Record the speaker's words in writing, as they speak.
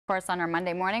course, on our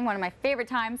Monday morning. One of my favorite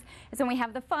times is when we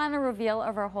have the final reveal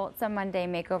of our Holtz Monday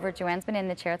makeover. Joanne's been in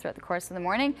the chair throughout the course of the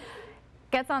morning.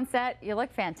 Gets on set, you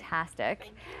look fantastic,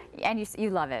 and you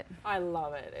love it. I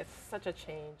love it. It's such a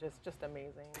change. It's just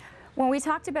amazing. When we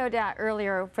talked about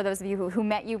earlier, for those of you who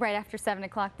met you right after 7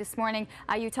 o'clock this morning,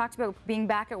 you talked about being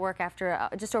back at work after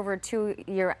just over a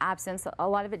 2-year absence, a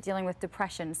lot of it dealing with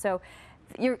depression. So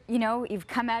you've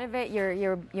come out of it,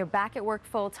 you're back at work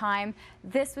full time.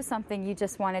 This was something you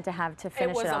just wanted to have to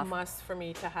finish it off. It was a must for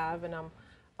me to have, and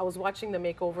I was watching the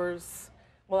makeovers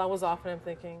while I was off, and I'm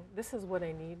thinking, this is what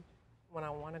I need when I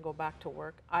want to go back to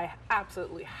work. I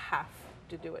absolutely have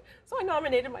to do it. So I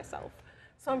nominated myself.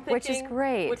 So I'm thinking, which is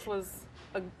great. Which was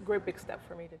a great big step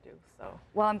for me to do. So.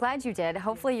 Well, I'm glad you did.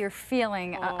 Hopefully you're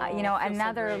feeling,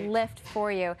 another lift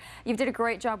for you. You did a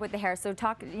great job with the hair. So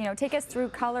take us through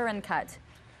color and cut.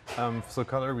 So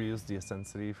color, we used the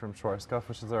Essence from Schwarzkopf,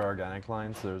 which is our organic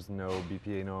line. So there's no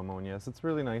BPA, no ammonia. So it's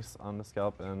really nice on the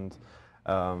scalp. And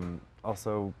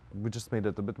also, we just made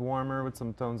it a bit warmer with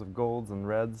some tones of golds and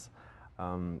reds.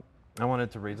 I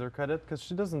wanted to razor cut it because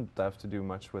she doesn't have to do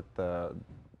much with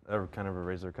kind of a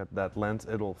razor cut that length.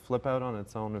 It'll flip out on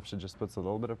its own if she just puts a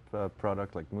little bit of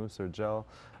product like mousse or gel.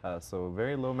 So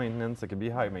very low maintenance. It can be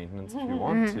high maintenance if you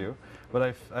want to,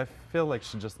 but I feel like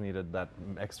she just needed that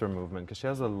extra movement because she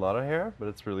has a lot of hair, but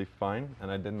it's really fine,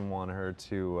 and I didn't want her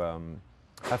to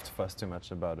have to fuss too much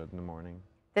about it in the morning.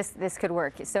 This could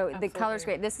work. So Absolutely. The color's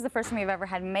great. This is the first time you've ever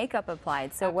had makeup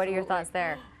applied. So What are your thoughts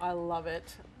there? I love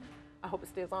it. I hope it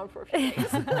stays on for a few days.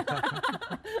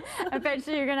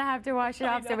 Eventually you're going to have to wash it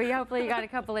off, so hopefully you got a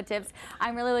couple of tips.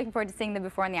 I'm really looking forward to seeing the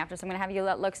before and the after, so I'm going to have you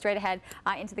look straight ahead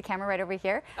into the camera right over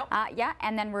here. Oh. Yeah,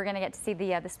 and then we're going to get to see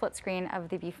the split screen of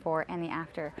the before and the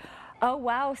after. Oh,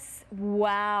 wow.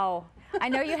 Wow. I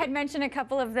know you had mentioned a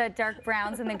couple of the dark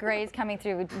browns and the grays coming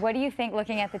through. What do you think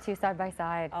looking at the two side by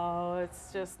side? Oh,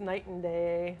 it's just night and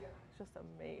day. It's just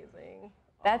amazing.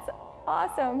 That's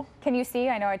awesome. Can you see?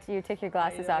 I know you took your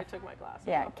glasses off. I took my glasses off.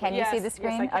 Yeah. Can you see the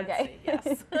screen? Yes, I can see.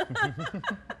 Yes.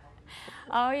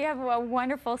 Oh, you have a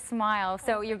wonderful smile.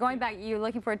 So you're going back. You're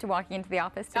looking forward to walking into the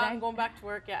office today? I'm going back to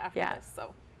work after this.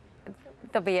 So.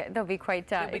 They'll be quite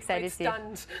excited to see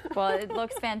it. Well, it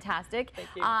looks fantastic. Thank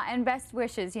you. And best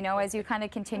wishes, as you kind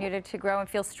of continue to grow and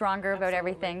feel stronger about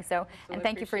everything. So, and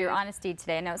thank you for your honesty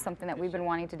today. I know it's something that we've been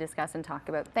wanting to discuss and talk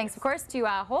about. Thanks, of course, to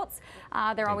Holtz.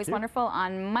 They're always wonderful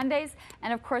on Mondays.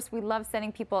 And of course, we love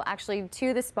sending people actually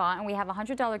to the spa, and we have a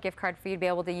 $100 gift card for you to be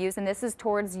able to use. And this is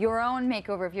towards your own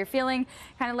makeover. If you're feeling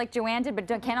kind of like Joanne did, but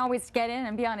can't always get in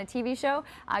and be on a TV show,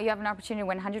 you have an opportunity to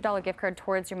win a $100 gift card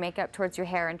towards your makeup, towards your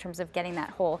hair, in terms of getting that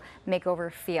whole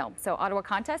makeover feel. So Ottawa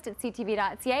contest at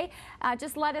ctv.ca.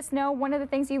 Just let us know one of the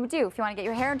things you would do. If you want to get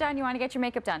your hair done, you want to get your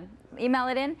makeup done, email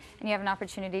it in, and you have an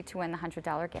opportunity to win the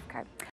 $100 gift card.